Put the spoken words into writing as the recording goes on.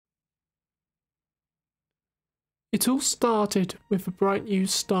It all started with a bright new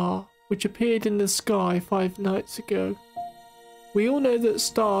star, which appeared in the sky 5 nights ago. We all know that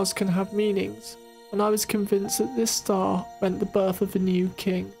stars can have meanings, and I was convinced that this star meant the birth of a new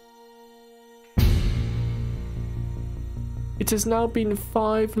king. It has now been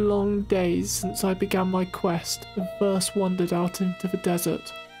 5 long days since I began my quest and first wandered out into the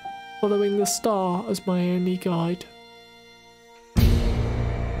desert, following the star as my only guide.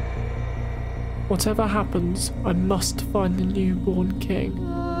 Whatever happens, I must find the newborn king.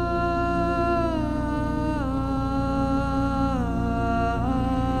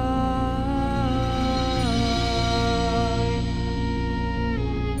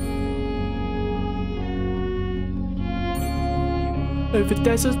 Over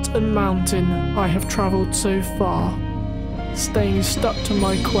desert and mountain I have travelled so far, staying stuck to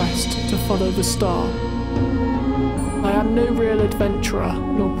my quest to follow the star. I am no real adventurer,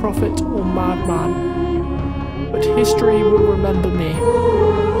 nor prophet or madman, but history will remember me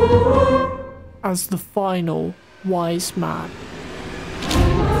as the final wise man.